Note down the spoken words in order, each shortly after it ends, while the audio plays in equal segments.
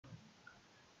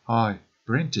Hi,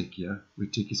 BrenTech here, where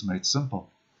tech is made simple.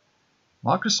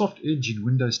 Microsoft Edge in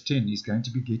Windows 10 is going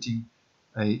to be getting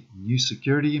a new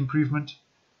security improvement,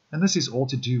 and this is all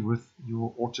to do with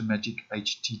your automatic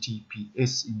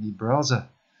HTTPS in the browser.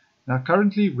 Now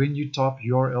currently when you type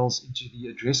URLs into the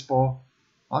address bar,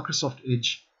 Microsoft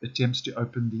Edge attempts to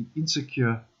open the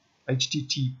insecure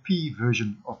HTTP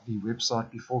version of the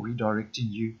website before redirecting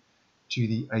you to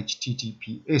the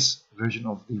HTTPS version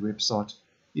of the website,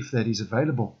 if that is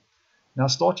available. Now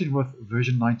starting with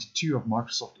version 92 of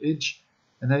Microsoft Edge,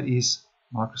 and that is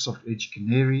Microsoft Edge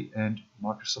Canary and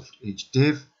Microsoft Edge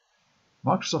Dev.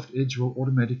 Microsoft Edge will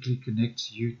automatically connect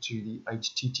you to the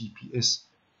HTTPS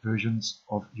versions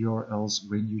of URLs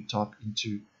when you type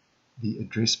into the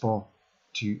address bar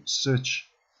to search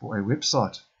for a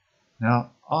website.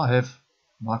 Now I have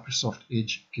Microsoft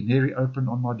Edge Canary open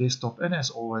on my desktop, and as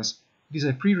always it is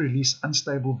a pre-release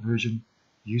unstable version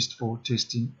used for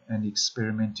testing and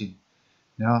experimenting.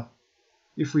 Now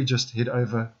if we just head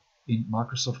over in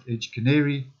Microsoft Edge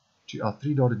Canary to our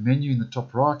three-dotted menu in the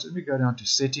top right, and we go down to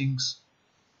settings,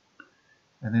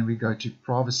 and then we go to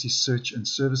privacy, search and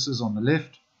services on the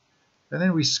left, and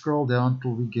then we scroll down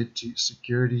till we get to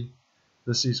security.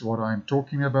 This is what I'm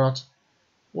talking about.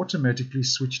 Automatically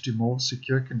switch to more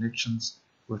secure connections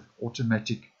with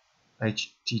automatic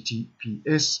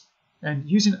HTTPS, and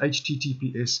using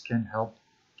HTTPS can help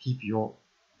keep your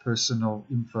personal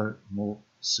info more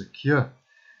secure.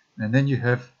 And then you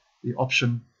have the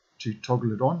option to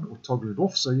toggle it on or toggle it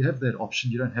off, so you have that option,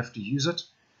 you don't have to use it.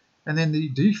 And then the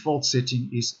default setting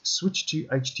is switch to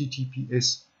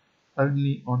HTTPS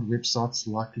only on websites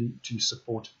likely to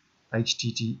support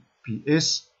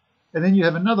HTTPS. And then you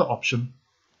have another option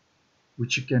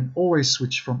which you can always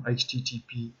switch from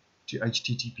HTTP to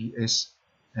HTTPS,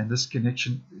 and this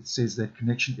connection, it says that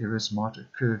connection errors might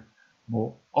occur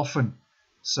more often.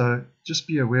 So just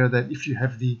be aware that if you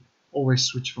have the always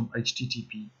switch from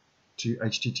HTTP to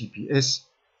HTTPS,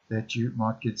 that you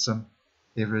might get some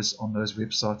errors on those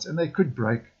websites, and they could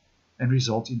break and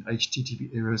result in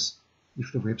HTTP errors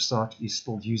if the website is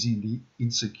still using the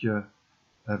insecure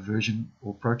version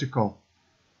or protocol.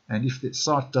 And if the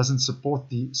site doesn't support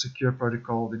the secure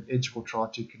protocol, then Edge will try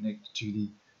to connect to the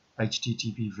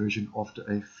HTTP version after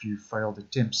a few failed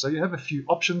attempts. So you have a few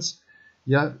options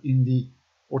here in the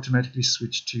automatically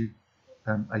switch to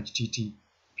HTTPS.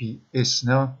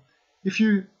 Now, if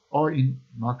you are in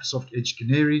Microsoft Edge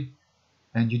Canary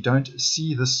and you don't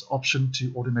see this option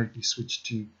to automatically switch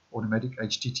to automatic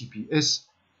HTTPS,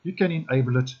 you can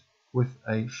enable it with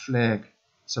a flag.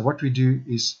 So what we do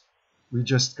is we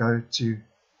just go to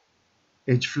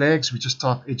Edge flags. We just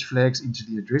type Edge flags into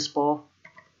the address bar.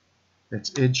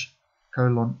 That's Edge : /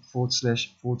 flags,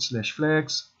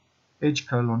 Edge : /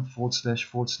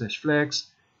 flags,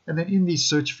 and then in the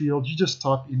search field you just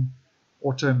type in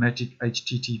automatic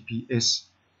HTTPS,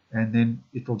 and then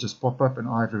it will just pop up, and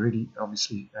I've already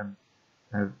obviously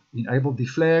have enabled the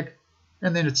flag.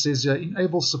 And then it says here,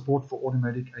 enable support for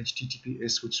automatic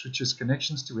HTTPS, which switches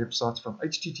connections to websites from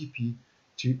HTTP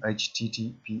to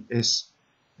HTTPS.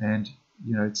 And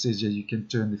it says here you can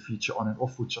turn the feature on and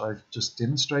off, which I've just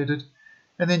demonstrated.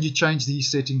 And then you change the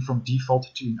setting from default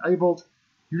to enabled.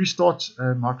 You restart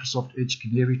Microsoft Edge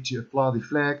Canary to apply the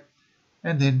flag,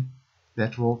 and then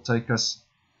that will take us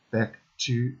back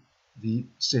to the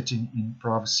setting in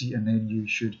privacy, and then you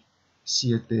should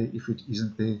see it there if it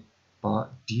isn't there by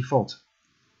default.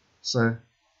 So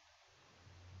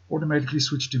automatically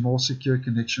switch to more secure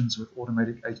connections with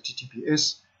automatic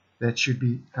HTTPS. That should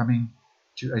be coming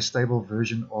to a stable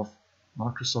version of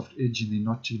Microsoft Edge in the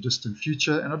not too distant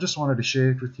future, and I just wanted to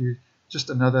share it with you. Just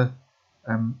another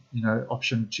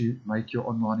option to make your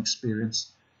online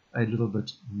experience a little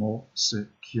bit more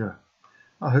secure.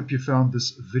 I hope you found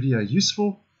this video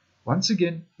useful. Once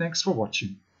again, thanks for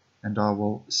watching, and I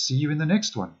will see you in the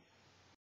next one.